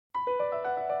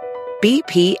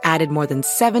BP added more than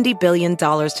 $70 billion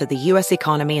to the U.S.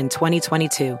 economy in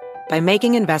 2022 by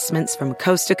making investments from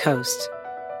coast to coast.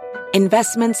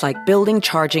 Investments like building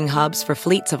charging hubs for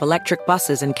fleets of electric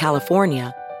buses in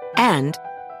California and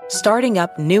starting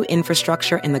up new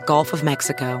infrastructure in the Gulf of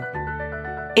Mexico.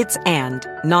 It's and,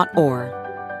 not or.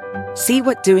 See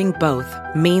what doing both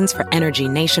means for energy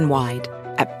nationwide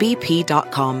at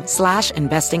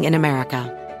bp.com/investing in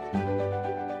America.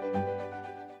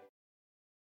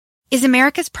 Is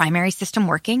America's primary system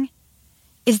working?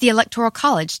 Is the Electoral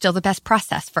College still the best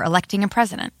process for electing a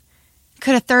president?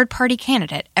 Could a third-party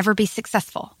candidate ever be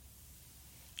successful?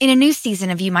 In a new season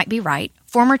of You Might Be Right,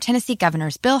 former Tennessee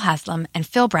governors Bill Haslam and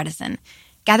Phil Bredesen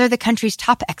gather the country's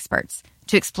top experts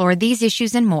to explore these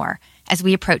issues and more as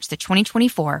we approach the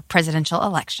 2024 presidential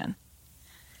election.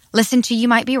 Listen to You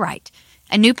Might Be Right,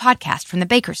 a new podcast from the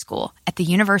Baker School at the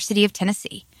University of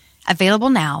Tennessee, available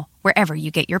now wherever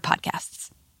you get your podcasts.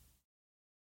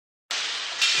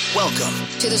 Welcome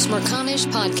to the Smerconish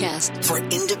Podcast for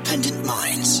Independent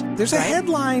Minds. There's a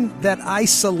headline that I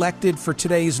selected for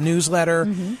today's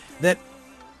newsletter that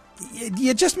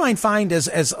you just might find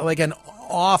as like an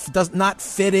off, not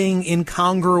fitting,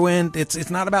 incongruent. It's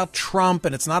not about Trump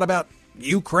and it's not about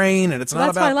Ukraine and it's not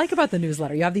about... That's what I like about the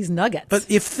newsletter. You have these nuggets. But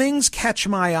if things catch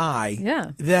my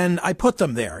eye, then I put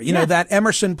them there. You know, that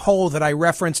Emerson poll that I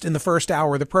referenced in the first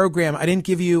hour of the program, I didn't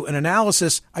give you an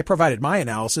analysis. I provided my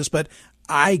analysis, but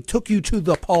I took you to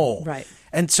the poll. Right.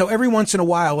 And so every once in a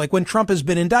while, like when Trump has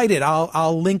been indicted,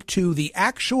 I'll link to the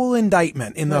actual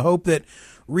indictment in the hope that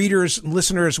readers,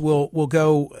 listeners will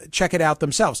go check it out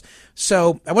themselves.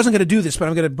 So I wasn't going to do this, but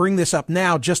I'm going to bring this up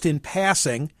now just in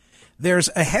passing. There's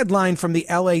a headline from the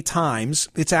LA Times.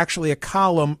 It's actually a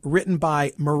column written by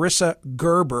Marisa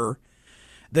Gerber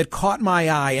that caught my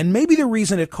eye. And maybe the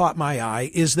reason it caught my eye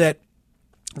is that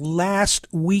last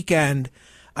weekend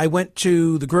I went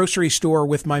to the grocery store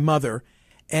with my mother,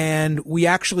 and we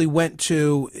actually went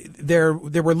to there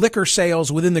were liquor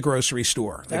sales within the grocery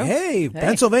store. Like, hey,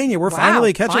 Pennsylvania, we're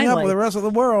finally catching up with the rest of the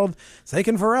world. It's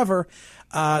taken forever.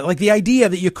 Like the idea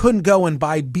that you couldn't go and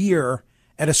buy beer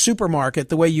at a supermarket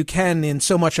the way you can in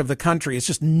so much of the country is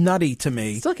just nutty to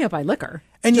me. Still can't buy liquor.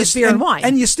 And just beer and wine.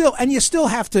 And you still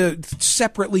have to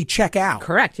separately check out.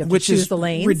 Correct. You have to which choose is the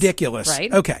lanes. Ridiculous.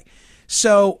 Right. Okay.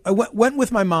 So I went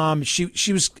with my mom.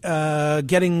 She was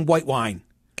getting white wine.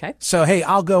 Okay. So hey,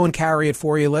 I'll go and carry it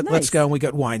for you. Let's go. And we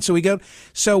got wine. So we go.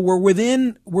 So we're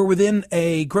within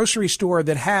a grocery store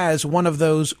that has one of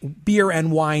those beer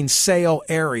and wine sale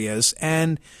areas,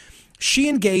 and she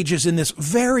engages in this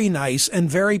very nice and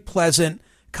very pleasant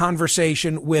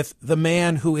conversation with the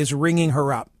man who is ringing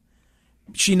her up.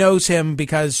 She knows him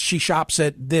because she shops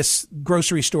at this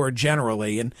grocery store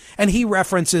generally. And he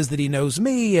references that he knows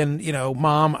me. And, you know,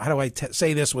 Mom, how do I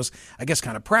say this, was, I guess,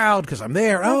 kind of proud because I'm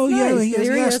there. That's nice. He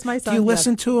is my son. Do you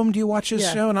listen to him? Do you watch his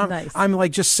show? And I'm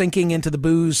like just sinking into the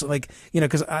booze, like, you know,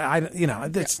 because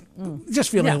it's just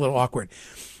feeling a little awkward.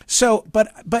 So,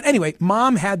 but anyway,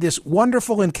 Mom had this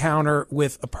wonderful encounter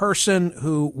with a person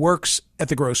who works at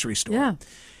the grocery store. Yeah.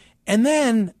 And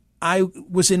then I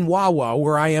was in Wawa,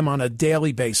 where I am on a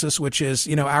daily basis, which is,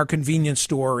 you know, our convenience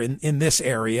store in this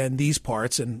area, in these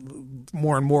parts, and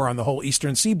more on the whole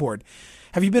Eastern Seaboard.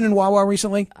 Have you been in Wawa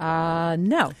recently?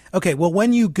 No. Okay. Well,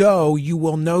 when you go, you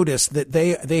will notice that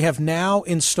they have now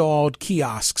installed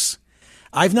kiosks.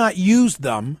 I've not used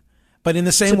them. But in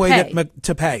the same way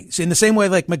to pay. So in the same way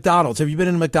like McDonald's. Have you been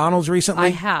in McDonald's recently? I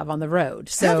have, on the road.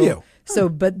 So, have you? So,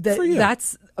 but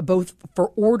that's both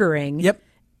for ordering. Yep.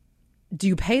 Do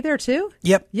you pay there too?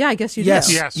 Yep. Yeah, I guess you do.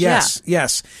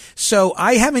 Yes. So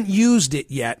I haven't used it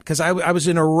yet because I was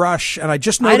in a rush and I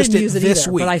just noticed it this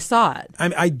week. But I saw it.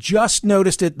 I just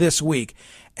noticed it this week,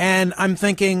 and I'm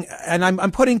thinking, and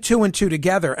I'm putting two and two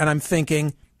together, and I'm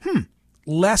thinking,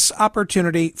 less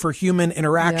opportunity for human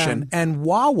interaction. Yeah. And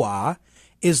Wawa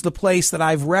is the place that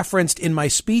I've referenced in my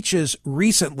speeches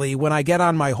recently when I get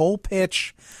on my whole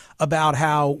pitch about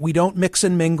how we don't mix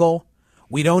and mingle.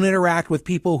 We don't interact with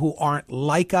people who aren't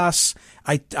like us.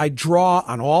 I draw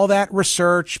on all that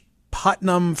research,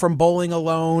 Putnam from Bowling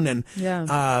Alone, and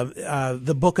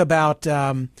the book about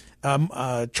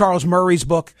Charles Murray's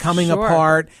book, Coming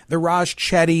Apart, the Raj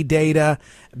Chetty data,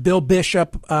 Bill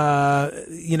Bishop,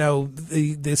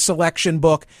 the selection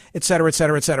book, et cetera, et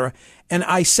cetera, et cetera. And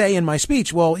I say in my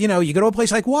speech, well, you know, you go to a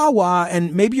place like Wawa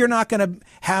and maybe you're not going to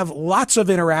have lots of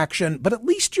interaction, but at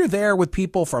least you're there with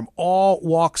people from all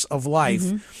walks of life.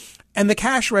 Mm-hmm. And the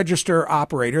cash register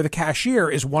operator, the cashier,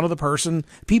 is one of the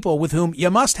people with whom you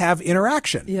must have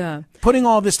interaction. Yeah. Putting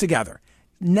all this together.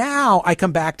 Now I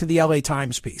come back to the LA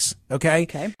Times piece. Okay.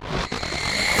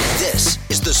 This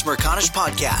is the Smerconish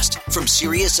Podcast from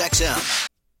SiriusXM.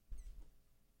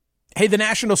 Hey, the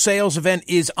national sales event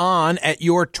is on at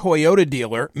your Toyota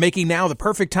dealer, making now the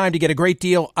perfect time to get a great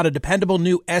deal on a dependable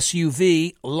new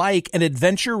SUV like an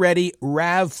adventure-ready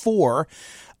RAV4.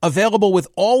 Available with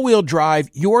all-wheel drive,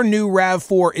 your new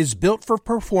RAV4 is built for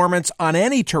performance on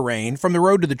any terrain, from the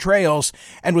road to the trails,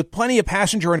 and with plenty of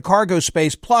passenger and cargo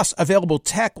space, plus available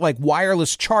tech like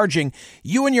wireless charging,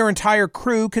 you and your entire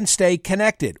crew can stay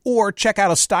connected. Or check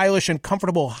out a stylish and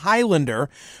comfortable Highlander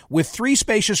with 3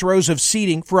 spacious rows of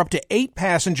seating for up to 8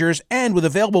 passengers and with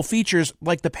available features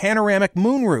like the panoramic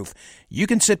moonroof. You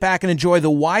can sit back and enjoy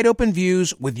the wide-open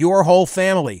views with your whole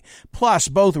family. Plus,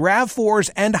 both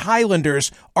RAV4s and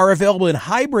Highlanders are available in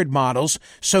hybrid models,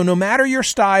 so no matter your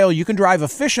style, you can drive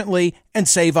efficiently and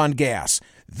save on gas.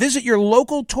 Visit your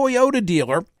local Toyota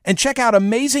dealer and check out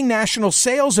amazing national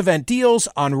sales event deals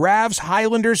on RAVs,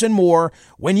 Highlanders, and more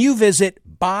when you visit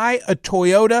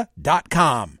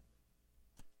buyatoyota.com.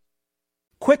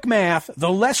 Quick math, the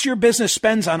less your business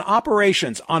spends on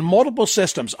operations, on multiple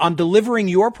systems, on delivering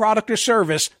your product or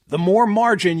service, the more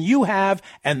margin you have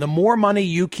and the more money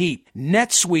you keep.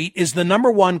 NetSuite is the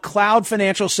 #1 cloud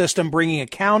financial system bringing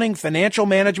accounting, financial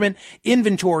management,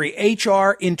 inventory,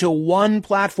 HR into one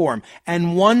platform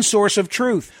and one source of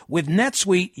truth. With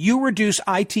NetSuite, you reduce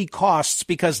IT costs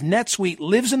because NetSuite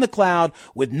lives in the cloud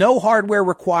with no hardware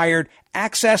required,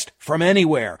 accessed from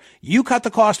anywhere. You cut the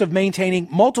cost of maintaining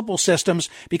multiple systems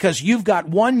because you've got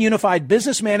one unified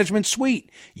business management suite.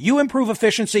 You improve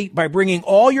efficiency by bringing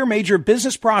all your major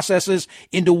business processes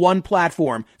into one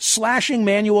platform, slashing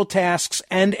manual tasks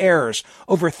and errors.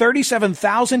 Over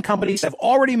 37,000 companies have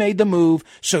already made the move,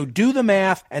 so do the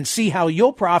math and see how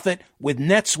you'll profit with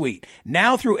NetSuite.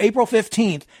 Now through April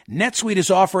 15th, NetSuite is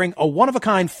offering a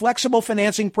one-of-a-kind flexible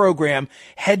financing program.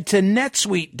 Head to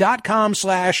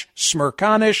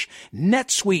netsuite.com/Smerconish,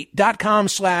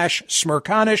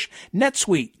 netsuite.com/Smerconish,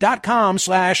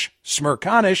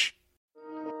 netsuite.com/Smerconish.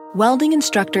 Welding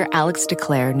instructor Alex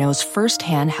DeClaire knows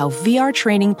firsthand how VR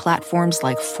training platforms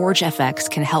like ForgeFX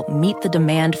can help meet the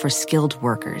demand for skilled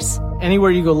workers.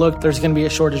 Anywhere you go look, there's going to be a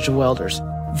shortage of welders.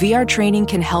 VR training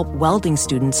can help welding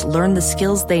students learn the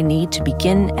skills they need to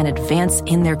begin and advance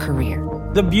in their career.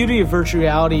 The beauty of virtual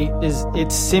reality is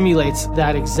it simulates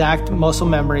that exact muscle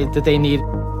memory that they need.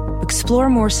 Explore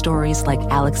more stories like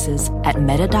Alex's at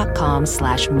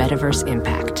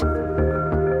meta.com/metaverseimpact.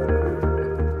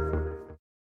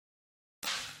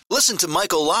 Listen to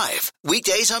Michael live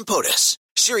weekdays on POTUS,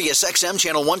 SiriusXM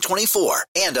channel 124,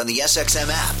 and on the SXM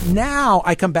app. Now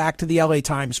I come back to the LA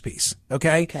Times piece.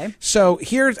 Okay. So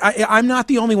I'm not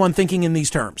the only one thinking in these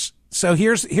terms. So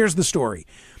here's the story.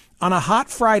 On a hot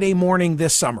Friday morning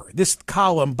this summer, this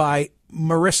column by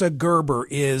Marisa Gerber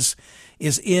is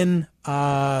in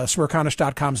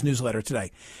Smerconish.com's newsletter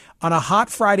today. On a hot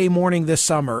Friday morning this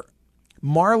summer,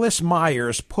 Marlis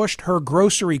Myers pushed her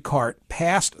grocery cart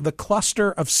past the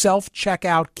cluster of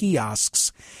self-checkout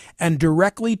kiosks and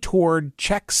directly toward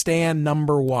check stand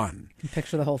number 1. You can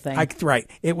picture the whole thing. Right.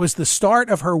 It was the start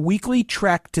of her weekly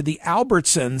trek to the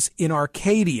Albertsons in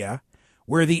Arcadia,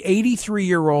 where the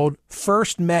 83-year-old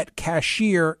first met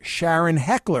cashier Sharon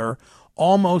Heckler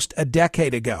almost a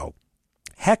decade ago.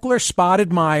 Heckler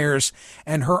spotted Myers,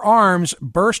 and her arms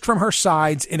burst from her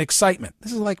sides in excitement.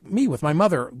 This is like me with my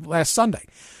mother last Sunday.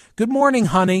 "Good morning,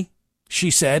 honey," she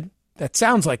said. That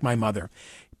sounds like my mother.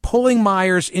 Pulling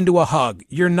Myers into a hug.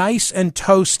 "You're nice and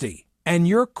toasty. And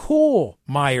you're cool,"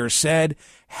 Myers said.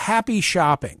 "Happy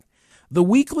shopping." The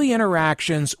weekly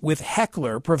interactions with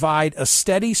Heckler provide a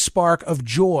steady spark of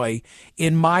joy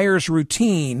in Myers'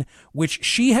 routine, which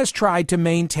she has tried to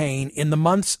maintain in the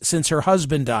months since her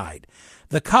husband died.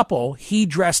 The couple, he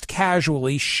dressed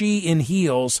casually, she in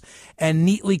heels and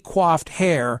neatly coiffed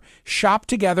hair, shopped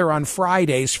together on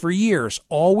Fridays for years,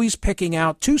 always picking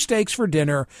out 2 steaks for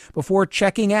dinner before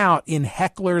checking out in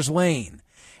Heckler's Lane.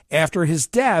 After his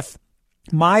death,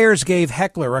 Myers gave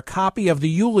Heckler a copy of the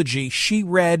eulogy she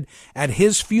read at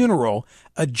his funeral,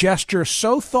 a gesture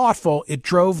so thoughtful it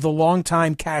drove the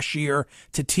longtime cashier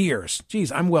to tears.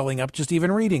 Geez, I'm welling up just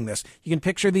even reading this. You can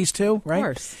picture these two, right? Of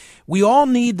course. "We all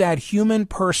need that human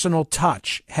personal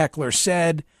touch," Heckler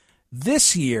said.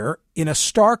 This year, in a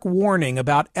stark warning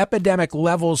about epidemic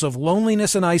levels of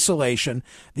loneliness and isolation,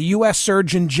 the U.S.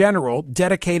 Surgeon General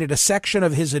dedicated a section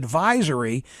of his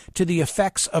advisory to the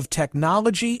effects of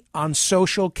technology on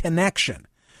social connection.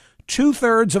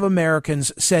 2/3 of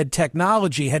Americans said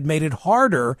technology had made it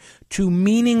harder to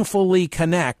meaningfully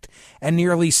connect, and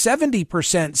nearly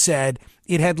 70% said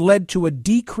it had led to a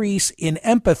decrease in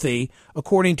empathy,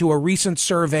 according to a recent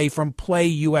survey from Play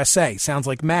USA. Sounds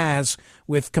like Maz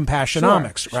with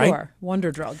Compassionomics, right? Sure,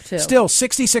 wonder drug, too. Still,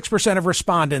 66% of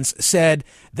respondents said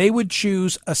they would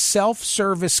choose a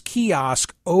self-service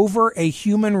kiosk over a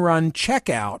human-run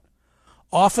checkout,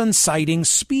 often citing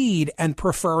speed and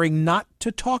preferring not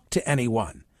to talk to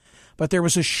anyone. But there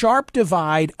was a sharp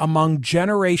divide among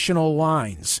generational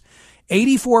lines.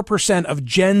 84% of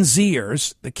Gen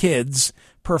Zers, the kids,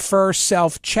 prefer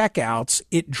self-checkouts.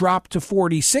 It dropped to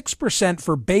 46%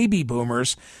 for baby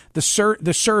boomers. The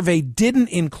survey didn't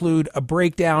include a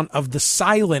breakdown of the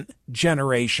silent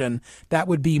generation. That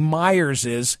would be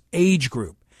Myers's age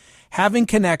group. Having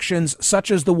connections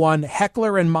such as the one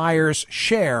Heckler and Myers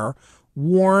share,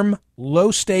 warm,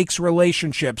 low-stakes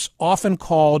relationships, often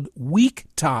called weak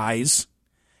ties.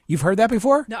 You've heard that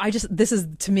before? No, this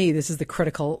is the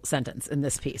critical sentence in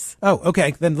this piece. Oh,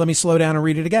 okay. Then let me slow down and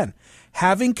read it again.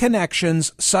 Having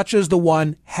connections such as the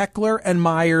one Heckler and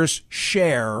Myers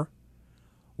share,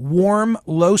 warm,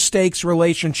 low-stakes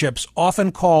relationships,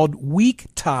 often called weak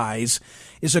ties,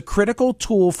 is a critical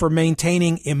tool for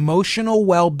maintaining emotional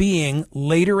well-being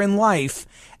later in life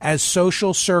as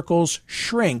social circles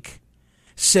shrink,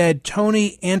 said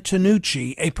Tony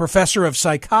Antonucci, a professor of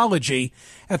psychology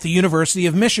at the University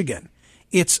of Michigan.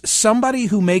 It's somebody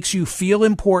who makes you feel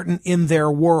important in their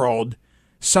world,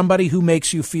 somebody who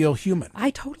makes you feel human.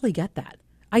 I totally get that.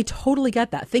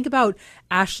 Think about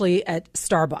Ashley at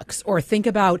Starbucks, or think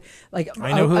about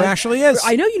I know who Ashley is.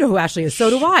 I know you know who Ashley is.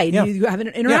 So do I. Yeah. You have an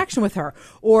interaction with her.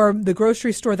 Or the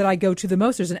grocery store that I go to the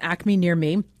most. There's an Acme near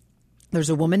me.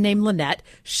 There's a woman named Lynette.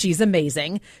 She's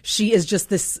amazing. She is just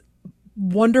this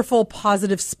wonderful,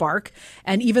 positive spark.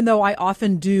 And even though I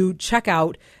often do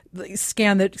checkout,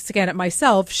 scan it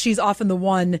myself, she's often the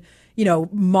one,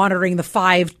 monitoring the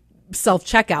 5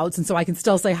 self-checkouts. And so I can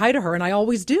still say hi to her, and I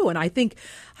always do. And I think,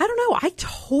 I don't know, I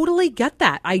totally get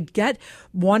that. I get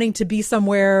wanting to be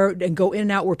somewhere and go in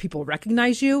and out where people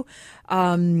recognize you.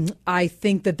 I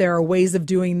think that there are ways of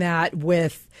doing that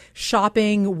with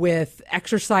shopping, with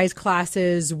exercise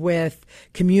classes, with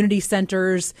community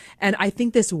centers. And I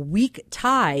think this weak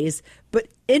ties, but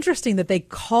interesting that they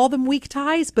call them weak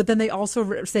ties, but then they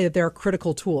also say that they're a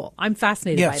critical tool. I'm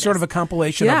fascinated by this. Sort of a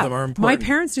compilation of them are important. My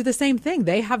parents do the same thing.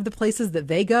 They have the places that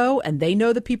they go, and they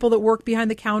know the people that work behind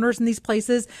the counters in these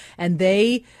places, and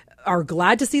they are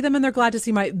glad to see them, and they're glad to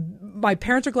see my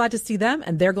parents are glad to see them,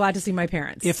 and they're glad to see my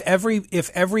parents. If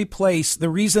every place, the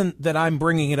reason that I'm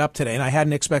bringing it up today, and I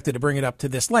hadn't expected to bring it up to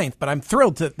this length, but I'm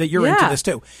thrilled that you're into this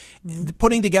too.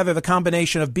 Putting together the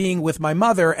combination of being with my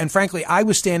mother, and frankly, I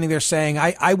was standing there saying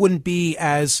I wouldn't be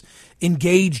as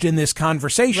engaged in this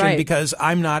conversation because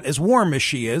I'm not as warm as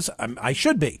she is. I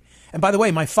should be. And by the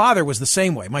way, my father was the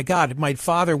same way. My God, my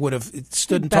father would have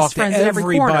stood and talked to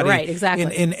everybody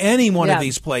in any one of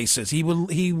these places.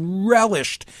 He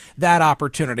relished that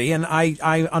opportunity, and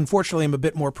I unfortunately am a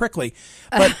bit more prickly.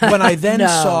 But when I then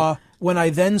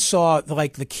saw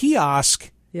like the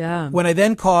kiosk. Yeah. When I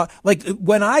then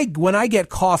when I get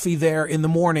coffee there in the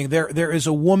morning, there is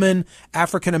a woman,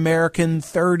 African American,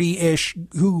 30-ish,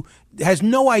 who has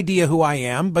no idea who I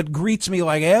am, but greets me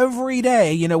like every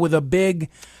day, with a big.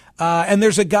 And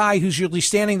there's a guy who's usually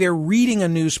standing there reading a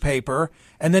newspaper,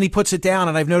 and then he puts it down,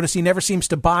 and I've noticed he never seems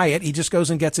to buy it. He just goes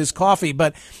and gets his coffee.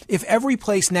 But if every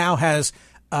place now has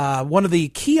one of the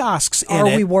kiosks in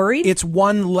it, are we worried? It's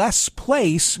one less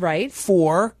place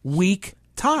for weak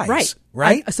ties.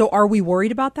 Right? So are we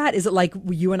worried about that? Is it like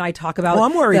you and I talk about? Well,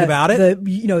 I'm worried about it.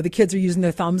 The kids are using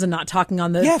their thumbs and not talking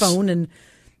on the phone. And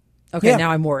now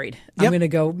I'm worried. I'm going to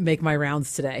go make my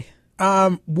rounds today.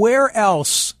 Where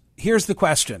else? Here's the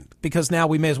question, because now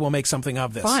we may as well make something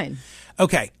of this. Fine.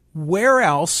 Okay. Where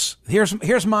else?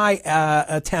 Here's my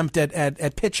attempt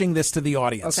at pitching this to the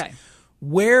audience. Okay.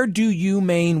 Where do you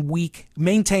maintain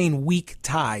weak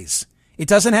ties? It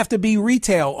doesn't have to be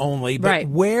retail only, but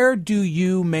where do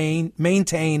you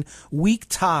maintain weak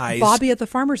ties? Bobby at the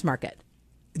farmer's market.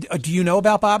 Do you know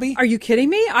about Bobby? Are you kidding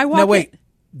me? No, wait.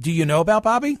 Do you know about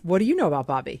Bobby? What do you know about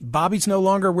Bobby? Bobby's no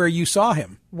longer where you saw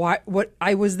him. Why? What?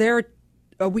 I was there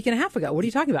a week and a half ago. What are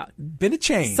you talking about? Bit of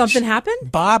change. Something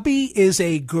happened? Bobby is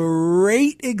a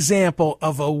great example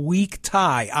of a weak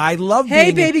tie. I love being...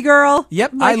 Hey, baby girl.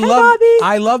 Yep. Bobby.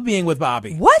 I love being with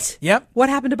Bobby. What? Yep. What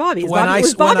happened to Bobby?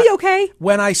 Was Bobby okay?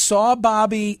 When I saw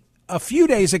Bobby a few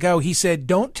days ago, he said,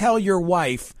 "Don't tell your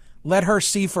wife. Let her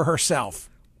see for herself."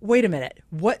 Wait a minute.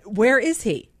 Where is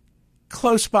he?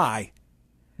 Close by.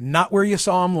 Not where you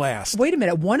saw him last. Wait a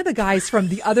minute. One of the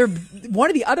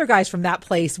other guys from that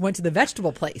place went to the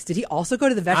vegetable place. Did he also go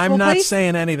to the vegetable place? I'm not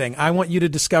saying anything. I want you to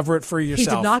discover it for yourself.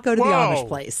 He did not go to the Amish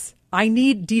place. I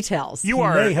need details. You He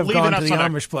are may have leaving gone to us the on a-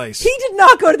 Amish place. He did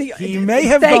not go to the. He may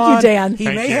have Thank gone. you, Dan. He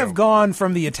Thank may you. have gone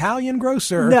from the Italian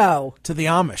grocer No. to the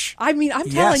Amish. I mean, I'm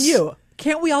telling Yes. you,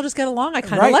 can't we all just get along? I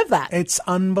kind of Right. love that. It's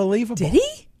unbelievable. Did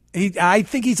he? I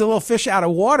think he's a little fish out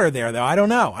of water there, though. I don't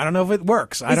know. I don't know if it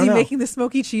works. I Is don't he know. making the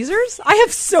smoky cheesers? I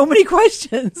have so many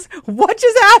questions. What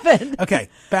just happened? Okay,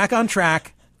 back on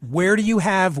track. Where do you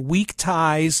have weak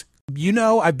ties? You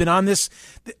know, I've been on this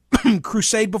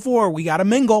crusade before. We got to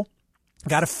mingle.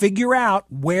 Got to figure out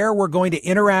where we're going to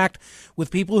interact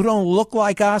with people who don't look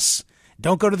like us.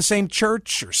 Don't go to the same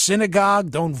church or synagogue.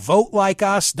 Don't vote like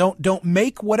us. Don't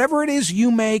make whatever it is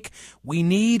you make. We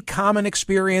need common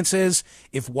experiences.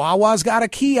 If Wawa's got a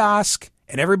kiosk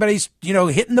and everybody's,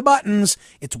 hitting the buttons,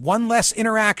 it's one less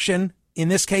interaction, in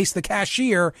this case, the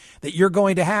cashier, that you're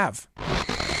going to have.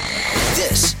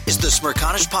 This is the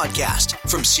Smirconish Podcast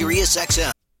from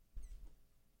SiriusXM.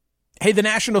 Hey, the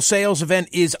national sales event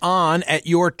is on at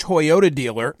your Toyota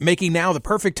dealer, making now the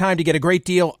perfect time to get a great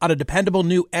deal on a dependable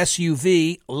new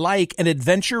SUV like an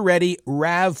adventure-ready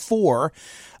RAV4.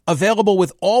 Available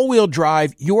with all-wheel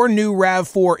drive, your new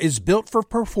RAV4 is built for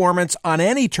performance on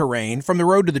any terrain, from the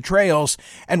road to the trails,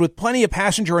 and with plenty of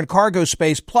passenger and cargo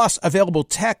space, plus available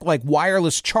tech like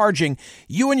wireless charging,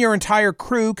 you and your entire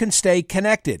crew can stay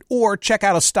connected. Or check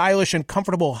out a stylish and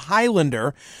comfortable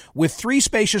Highlander with 3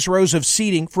 spacious rows of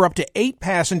seating for up to 8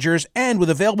 passengers, and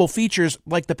with available features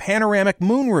like the panoramic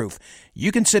moonroof.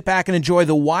 You can sit back and enjoy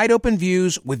the wide-open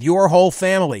views with your whole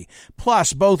family.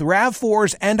 Plus, both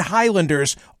RAV4s and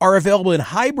Highlanders are available in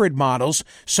hybrid models,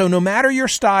 so no matter your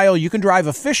style, you can drive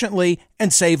efficiently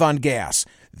and save on gas.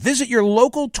 Visit your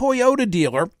local Toyota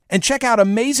dealer and check out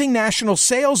amazing national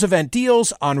sales event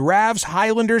deals on RAVs,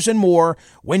 Highlanders, and more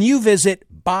when you visit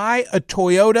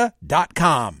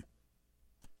buyatoyota.com.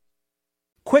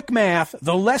 Quick math,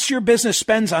 the less your business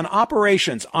spends on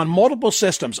operations, on multiple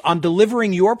systems, on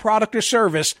delivering your product or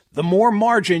service, the more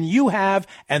margin you have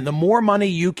and the more money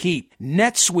you keep.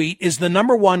 NetSuite is the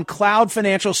 #1 cloud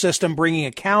financial system, bringing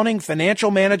accounting,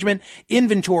 financial management,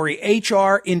 inventory,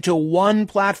 HR into one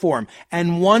platform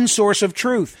and one source of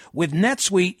truth. With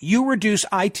NetSuite, you reduce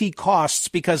IT costs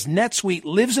because NetSuite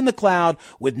lives in the cloud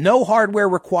with no hardware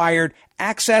required,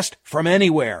 accessed from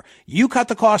anywhere. You cut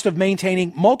the cost of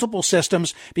maintaining multiple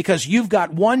systems because you've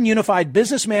got one unified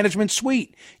business management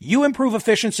suite. You improve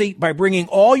efficiency by bringing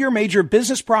all your major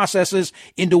business processes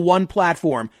into one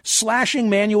platform,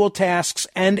 slashing manual tasks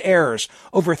and errors.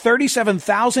 Over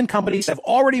 37,000 companies have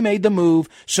already made the move,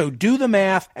 so do the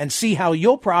math and see how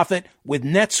you'll profit with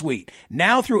NetSuite.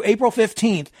 Now through April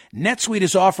 15th, NetSuite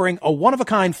is offering a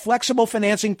one-of-a-kind flexible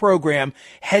financing program.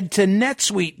 Head to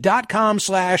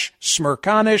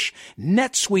netsuite.com/Smirconish,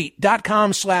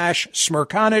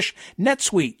 netsuite.com/Smirconish,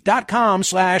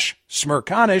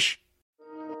 netsuite.com/Smirconish.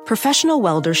 Professional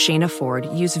welder Shayna Ford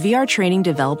used VR training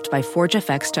developed by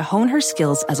ForgeFX to hone her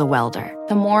skills as a welder.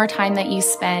 The more time that you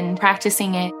spend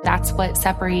practicing it, that's what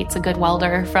separates a good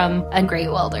welder from a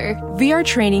great welder. VR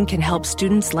training can help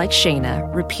students like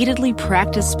Shayna repeatedly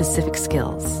practice specific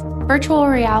skills. Virtual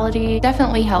reality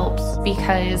definitely helps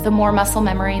because the more muscle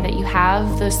memory that you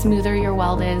have, the smoother your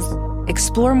weld is.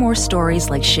 Explore more stories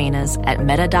like Shayna's at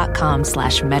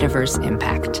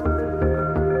meta.com/metaverseimpact.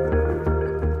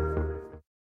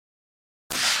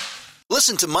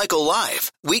 Listen to Michael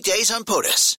live weekdays on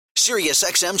POTUS,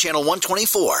 SiriusXM channel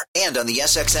 124, and on the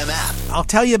SXM app. I'll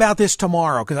tell you about this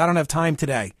tomorrow because I don't have time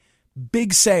today.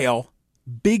 Big sale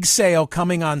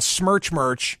coming on Smirch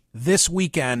Merch this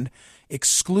weekend,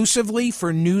 exclusively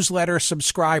for newsletter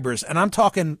subscribers. And I'm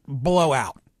talking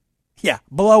blowout. Yeah,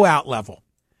 blowout level.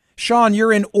 Sean,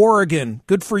 you're in Oregon.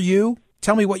 Good for you.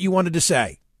 Tell me what you wanted to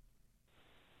say.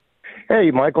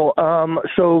 Hey, Michael.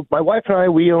 So my wife and I,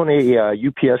 we own a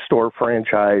UPS store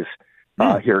franchise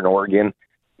here in Oregon.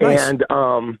 Nice. And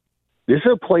this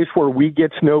is a place where we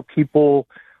get to know people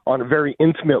on a very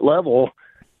intimate level,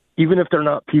 even if they're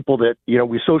not people that,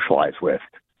 we socialize with.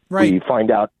 Right. We find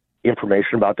out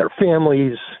information about their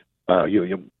families,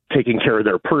 taking care of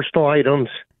their personal items.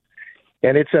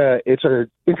 And it's a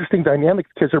interesting dynamic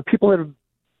because there are people that have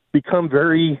become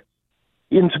very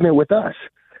intimate with us.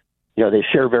 They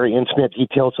share very intimate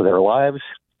details of their lives.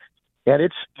 And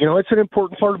it's an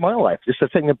important part of my life. It's a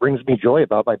thing that brings me joy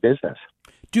about my business.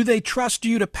 Do they trust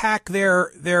you to pack their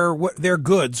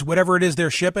goods, whatever it is they're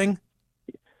shipping?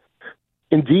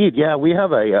 Indeed. Yeah. We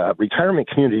have a retirement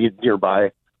community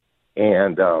nearby.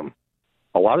 And a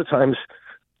lot of times,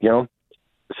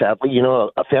 sadly,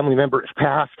 a family member has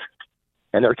passed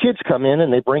and their kids come in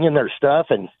and they bring in their stuff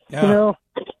and,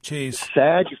 Jeez. It's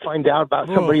sad. You find out about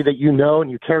somebody that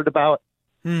and you cared about,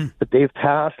 that they've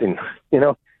passed. And,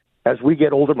 as we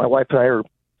get older, my wife and I are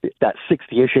that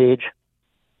 60-ish age.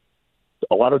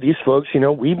 A lot of these folks,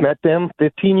 we met them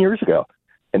 15 years ago,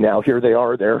 and now here they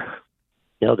are.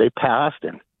 They passed,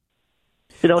 and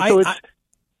so it's.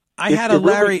 I had a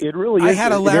Larry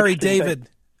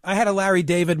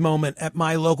David moment at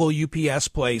my local UPS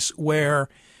place where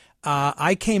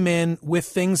I came in with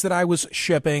things that I was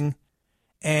shipping,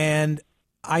 and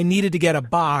I needed to get a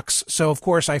box. So, of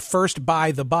course, I first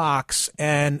buy the box,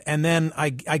 and then I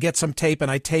get some tape, and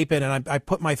I tape it, and I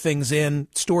put my things in.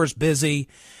 Store's busy.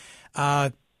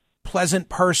 Pleasant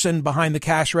person behind the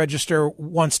cash register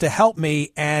wants to help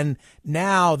me, and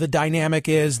now the dynamic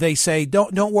is they say,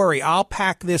 don't worry, I'll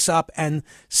pack this up and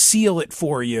seal it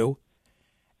for you.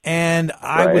 And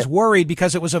I was worried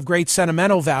because it was of great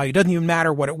sentimental value. It doesn't even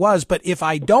matter what it was. But if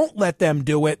I don't let them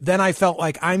do it, then I felt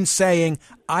like I'm saying,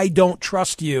 I don't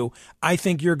trust you. I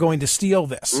think you're going to steal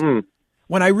this.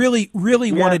 When I really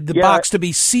wanted the box to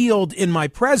be sealed in my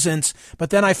presence, but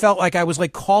then I felt like I was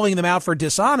like calling them out for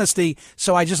dishonesty,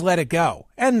 so I just let it go.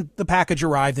 And the package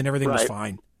arrived and everything was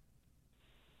fine.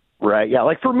 Right, yeah.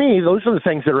 Like for me, those are the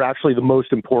things that are actually the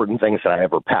most important things that I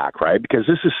ever pack, right? Because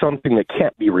this is something that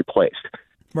can't be replaced.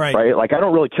 Right? Like I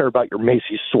don't really care about your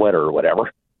Macy's sweater or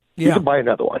whatever. Yeah. You can buy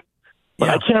another one. But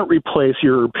I can't replace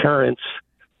your parents',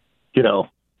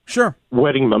 Sure.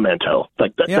 wedding memento.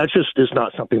 Like that just is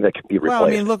not something that can be replaced. Well, I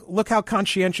mean, look how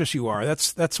conscientious you are.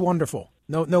 That's wonderful.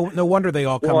 No wonder they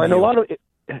all come. Well, and to you. a lot of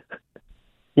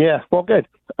yeah. Well, good.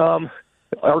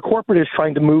 Our corporate is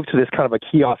trying to move to this kind of a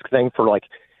kiosk thing for like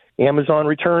Amazon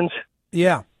returns.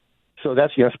 Yeah. So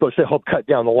that's supposed to help cut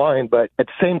down the line, but at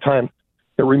the same time,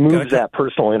 it removes that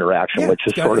personal interaction, which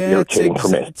is sort of irritating for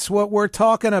me. It's what we're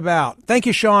talking about. Thank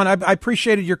you, Sean. I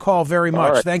appreciated your call very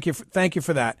much. Right. Thank you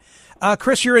for that.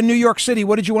 Chris, you're in New York City.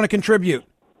 What did you want to contribute?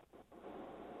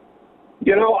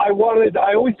 I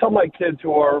always tell my kids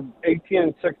who are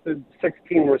 18 and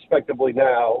 16 respectively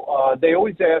now, they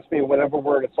always ask me whenever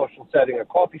we're in a social setting, a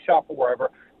coffee shop or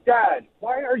wherever, Dad,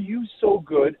 why are you so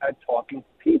good at talking to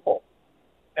people?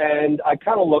 And I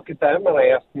kind of look at them and I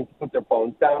ask them to put their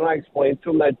phones down. I explain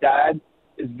to them that Dad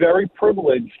is very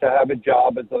privileged to have a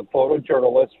job as a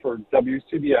photojournalist for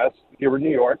WCBS here in New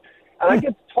York. And I get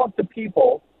to talk to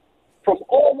people from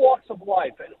all walks of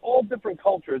life and all different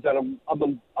cultures, and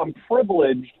I'm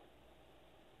privileged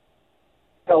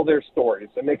to tell their stories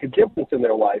and make a difference in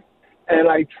their life. And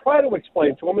I try to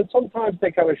explain to them, and sometimes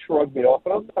they kind of shrug me off,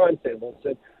 and other times they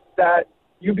listen, that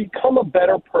you become a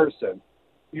better person.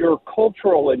 Your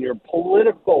cultural and your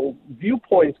political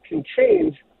viewpoints can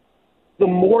change the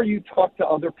more you talk to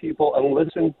other people and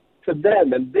listen to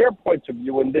them and their points of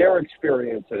view and their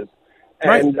experiences.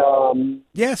 And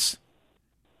yes.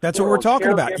 That's what we're talking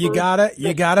about. You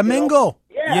gotta mingle.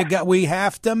 Yeah. We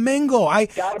have to mingle.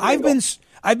 I've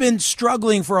been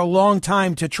struggling for a long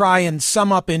time to try and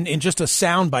sum up in just a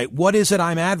soundbite. What is it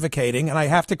I'm advocating? And I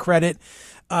have to credit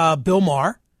Bill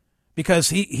Maher, because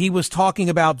he was talking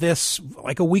about this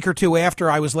like a week or two after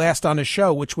I was last on his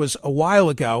show, which was a while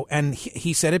ago, and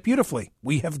he said it beautifully.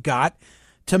 We have got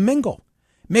to mingle.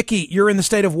 Mickey, you're in the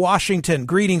state of Washington.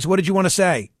 Greetings. What did you want to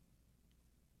say?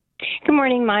 Good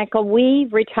morning, Michael. We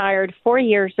retired 4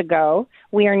 years ago.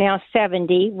 We are now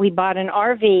 70. We bought an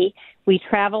RV. We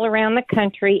travel around the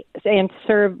country and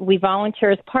we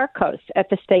volunteer as park hosts at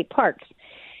the state parks.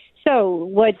 So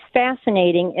what's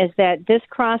fascinating is that this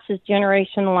crosses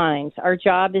generation lines. Our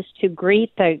job is to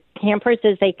greet the campers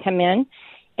as they come in,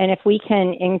 and if we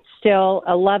can instill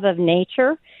a love of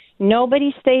nature,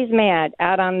 nobody stays mad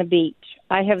out on the beach.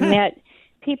 I have met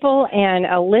people, and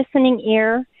a listening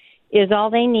ear is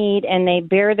all they need, and they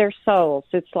bare their souls.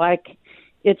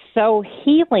 It's so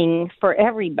healing for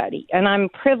everybody, and I'm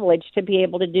privileged to be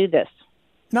able to do this.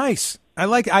 Nice. I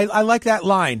like that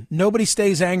line. Nobody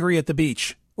stays angry at the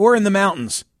beach or in the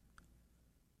mountains.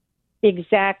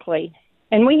 Exactly.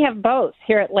 And we have both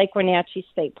here at Lake Wenatchee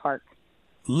State Park.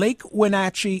 Lake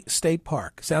Wenatchee State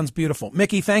Park. Sounds beautiful.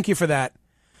 Mickey, thank you for that.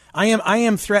 I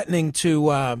am threatening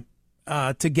to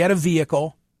get a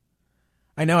vehicle.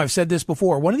 I know I've said this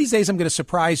before. One of these days I'm going to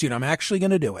surprise you, and I'm actually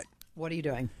going to do it. What are you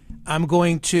doing? I'm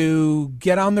going to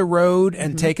get on the road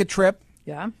and take a trip.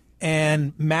 Yeah.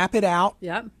 And map it out.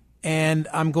 Yeah. And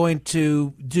I'm going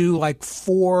to do like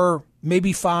 4,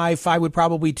 maybe 5. 5 would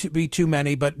probably be too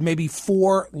many, but maybe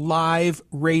 4 live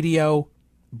radio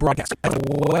broadcasts.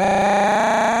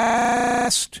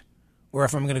 West, or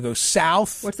if I'm going to go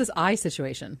south. What's this eye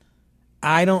situation?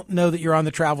 I don't know that you're on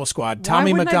the travel squad.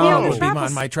 Tommy McDonald would be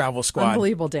on my travel squad.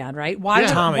 Unbelievable, Dan, right? Why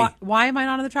am I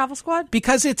not on the travel squad?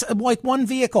 Because it's like one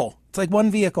vehicle. It's like one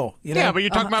vehicle. You know? Yeah, but you're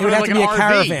talking about it would have like to be an a RV.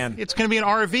 caravan. It's going to be an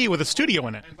RV with a studio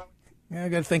in it. I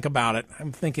got to think about it.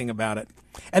 I'm thinking about it.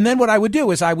 And then what I would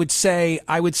do is I would say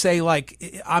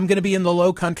like, I'm going to be in the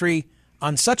Low Country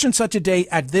on such and such a day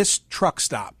at this truck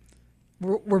stop.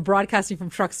 We're broadcasting from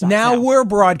truck stops now. We're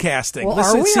broadcasting. Well,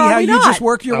 Listen, are we, see or are how we you not? just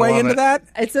work your way into that?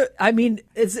 It's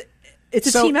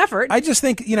a team effort. I just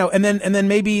think, and then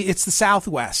maybe it's the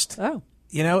Southwest. Oh.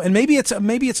 And maybe it's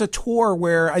a tour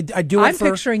where I do it. I'm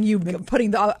picturing you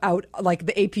putting out like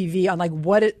the APV on like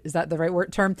is that the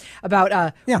right term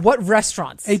about what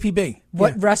restaurants APB B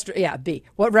what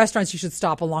restaurants you should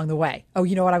stop along the way. Oh,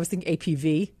 you know what I was thinking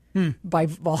APV by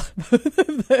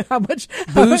how much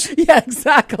booze? Yeah,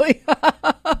 exactly.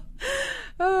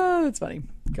 Oh, that's funny.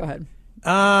 Go ahead.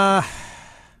 Wow,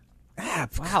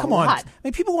 come on. What? I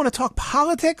mean, people want to talk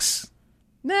politics.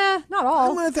 Nah, not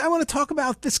all. I want to talk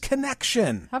about this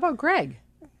connection. How about Greg?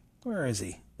 Where is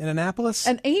he? In Annapolis?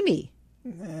 And Amy.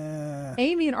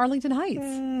 Amy in Arlington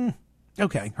Heights.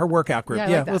 Okay, her workout group.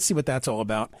 Yeah, let's see what that's all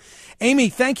about. Amy,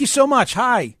 thank you so much.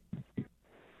 Hi.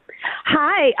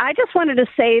 Hi, I just wanted to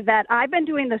say that I've been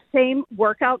doing the same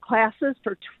workout classes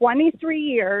for 23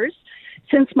 years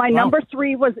since my number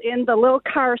 3 was in the little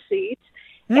car seat.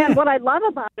 And what I love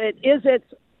about it is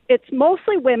it's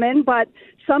mostly women, but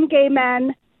some gay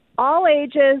men, all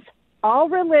ages, all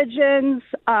religions,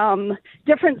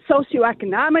 different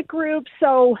socioeconomic groups,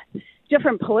 so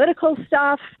different political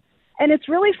stuff. And it's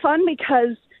really fun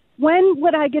because when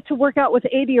would I get to work out with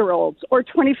 80-year-olds or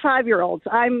 25-year-olds?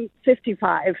 I'm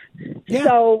 55. Yeah.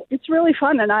 So it's really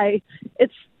fun. And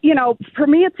for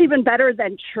me, it's even better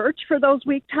than church for those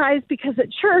weak ties because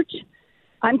at church,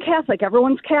 I'm Catholic.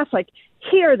 Everyone's Catholic.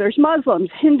 Here, there's Muslims,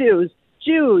 Hindus,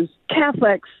 Jews,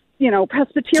 Catholics,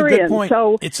 Presbyterians.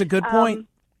 It's a good point.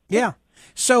 Yeah.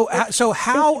 So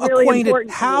how really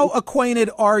acquainted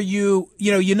are you?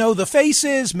 You know the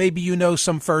faces. Maybe you know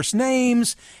some first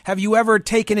names. Have you ever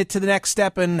taken it to the next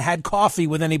step and had coffee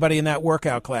with anybody in that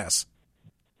workout class?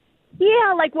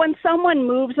 Yeah, like when someone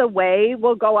moves away,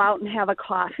 we'll go out and have a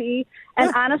coffee.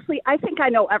 And honestly, I think I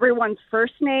know everyone's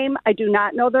first name. I do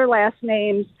not know their last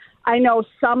names. I know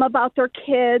some about their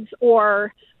kids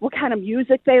or what kind of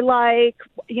music they like,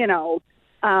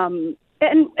 and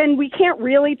we can't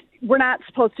really, we're not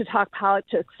supposed to talk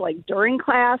politics like during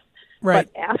class, right?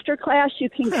 But after class, you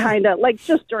can kind of like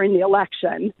just during the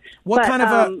election. What kind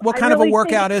of a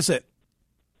workout is it?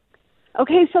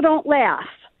 Okay, so don't laugh.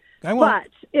 I won't.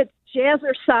 But it's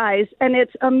jazzercise, and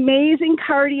it's amazing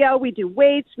cardio. We do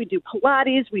weights, we do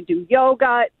Pilates, we do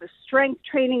yoga. The strength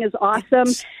training is awesome.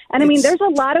 There's a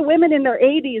lot of women in their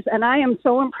 80s, and I am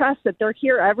so impressed that they're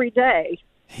here every day.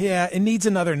 Yeah, it needs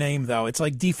another name, though. It's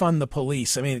like defund the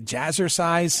police. I mean,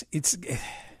 jazzercise, it's...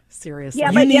 Seriously.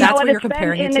 Yeah, but that's what it's you're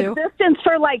comparing it to? Existence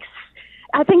for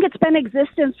I think it's been in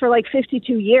existence for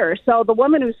 52 years. So the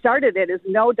woman who started it is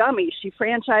no dummy. She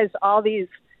franchised all these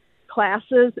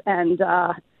classes, and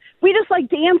we just like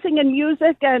dancing and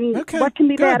music, and what can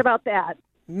be bad about that?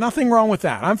 Nothing wrong with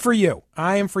that. I'm for you.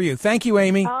 I am for you. Thank you,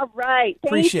 Amy. All right.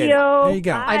 Appreciate Thank you. it. There you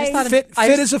go. Bye. I just thought fit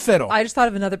as a fiddle. I just thought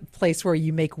of another place where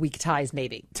you make weak ties,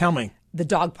 maybe. Tell me. The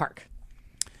dog park.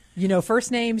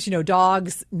 First names,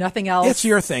 dogs, nothing else. It's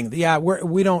your thing. Yeah,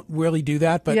 we don't really do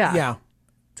that, but yeah.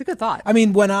 It's a good thought. I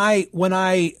mean, when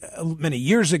I many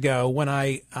years ago, when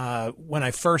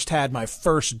I first had my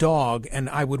first dog and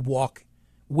I would walk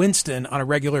Winston on a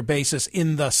regular basis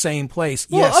in the same place.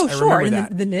 Well, I remember in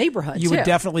that. the neighborhood, you would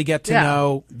definitely get to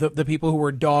know the people who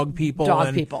were dog people.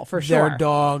 Dog people, for sure. Their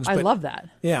dogs. I love that.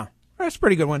 Yeah. That's a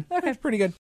pretty good one. Okay. That's pretty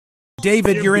good.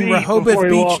 David, you're in Rehoboth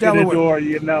Beach, Delaware. The door,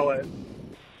 you know it.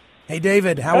 Hey,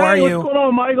 David, how are you? What's going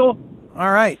on, Michael?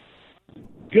 All right.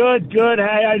 Good.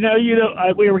 Hey, I know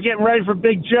we were getting ready for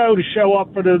Big Joe to show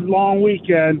up for the long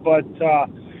weekend, but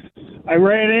I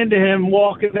ran into him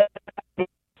walking down.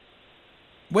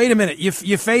 Wait a minute. You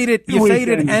faded.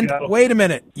 Wait a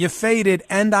minute. You faded,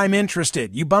 and I'm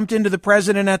interested. You bumped into the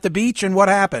president at the beach, and what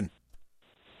happened?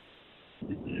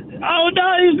 Oh,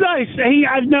 no, he's nice.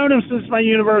 I've known him since my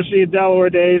University of Delaware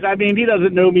days. I mean, he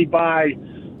doesn't know me by,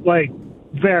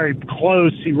 very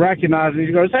close. He recognized me.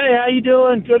 He goes, "Hey, how you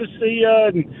doing? Good to see you."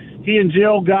 And he and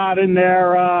Jill got in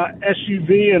their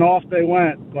SUV, and off they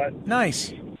went. But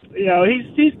nice.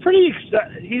 He's pretty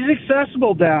he's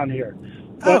accessible down here.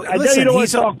 But I know you don't want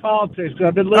to talk politics, because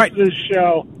I've been listening to this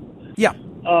show. Yeah.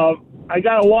 I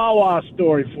got a Wawa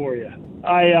story for you.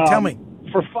 Tell me.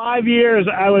 For 5 years,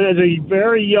 I was as a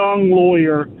very young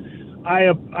lawyer.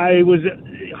 I was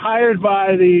hired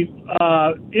by the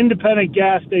independent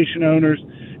gas station owners,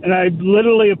 and I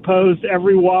literally opposed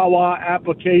every Wawa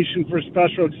application for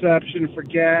special exception for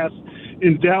gas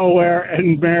in Delaware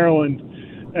and Maryland.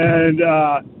 And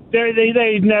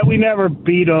we never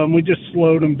beat them. We just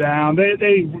slowed them down.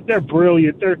 They're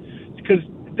brilliant. Because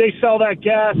they sell that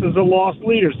gas as a lost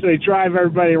leader, so they drive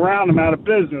everybody around them out of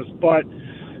business. But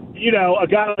a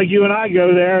guy like you and I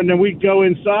go there, and then we go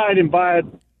inside and buy a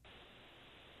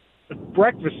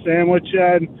breakfast sandwich,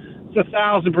 and it's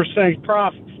 1,000%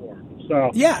 profit for them.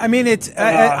 So yeah, I mean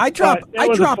I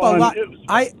drop a lot.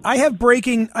 I have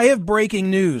breaking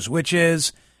news, which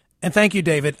is, and thank you,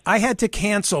 David, I had to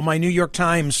cancel my New York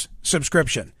Times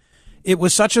subscription. It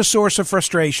was such a source of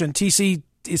frustration. TC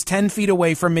is 10 feet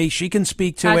away from me. She can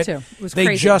speak to it. It was they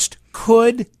crazy. just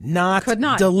could not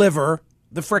deliver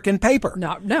the frickin' paper.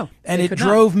 No. And it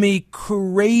drove me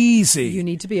crazy. You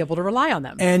need to be able to rely on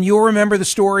them. And you'll remember the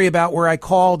story about where I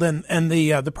called and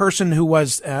the person who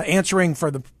was answering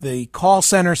for the call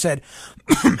center said,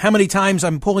 how many times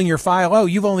I'm pulling your file? Oh,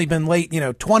 you've only been late,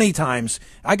 20 times.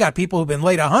 I got people who've been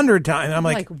late 100 times. And I'm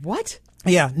like, what?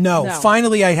 Yeah, no.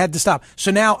 Finally, I had to stop. So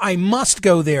now I must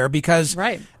go there because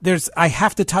I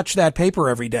have to touch that paper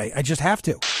every day. I just have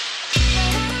to.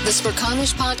 The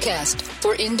Smerconish Podcast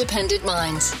for independent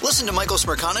minds. Listen to Michael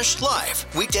Smerconish live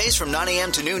weekdays from 9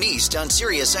 a.m. to noon East on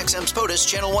Sirius XM's POTUS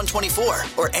Channel 124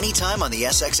 or anytime on the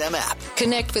SXM app.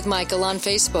 Connect with Michael on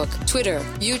Facebook, Twitter,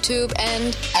 YouTube,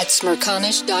 and at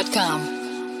Smerconish.com.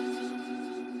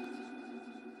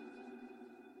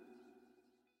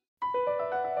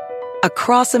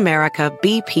 Across America,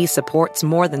 BP supports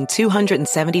more than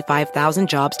 275,000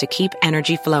 jobs to keep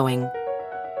energy flowing.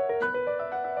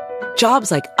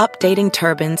 Jobs like updating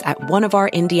turbines at one of our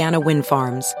Indiana wind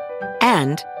farms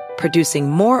and producing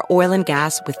more oil and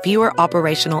gas with fewer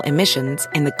operational emissions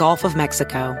in the Gulf of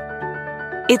Mexico.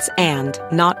 It's and,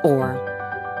 not or.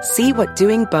 See what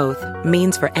doing both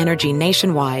means for energy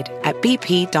nationwide at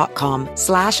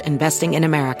bp.com/investing in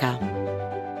America.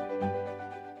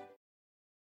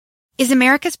 Is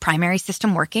America's primary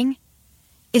system working?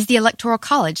 Is the Electoral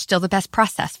College still the best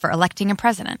process for electing a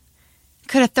president?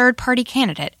 Could a third-party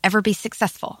candidate ever be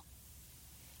successful?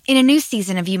 In a new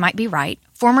season of You Might Be Right,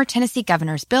 former Tennessee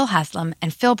governors Bill Haslam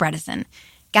and Phil Bredesen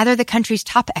gather the country's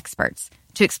top experts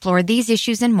to explore these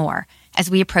issues and more as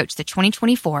we approach the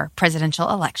 2024 presidential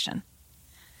election.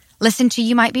 Listen to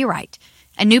You Might Be Right,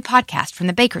 a new podcast from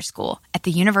the Baker School at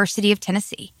the University of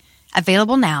Tennessee,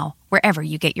 available now wherever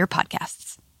you get your podcasts.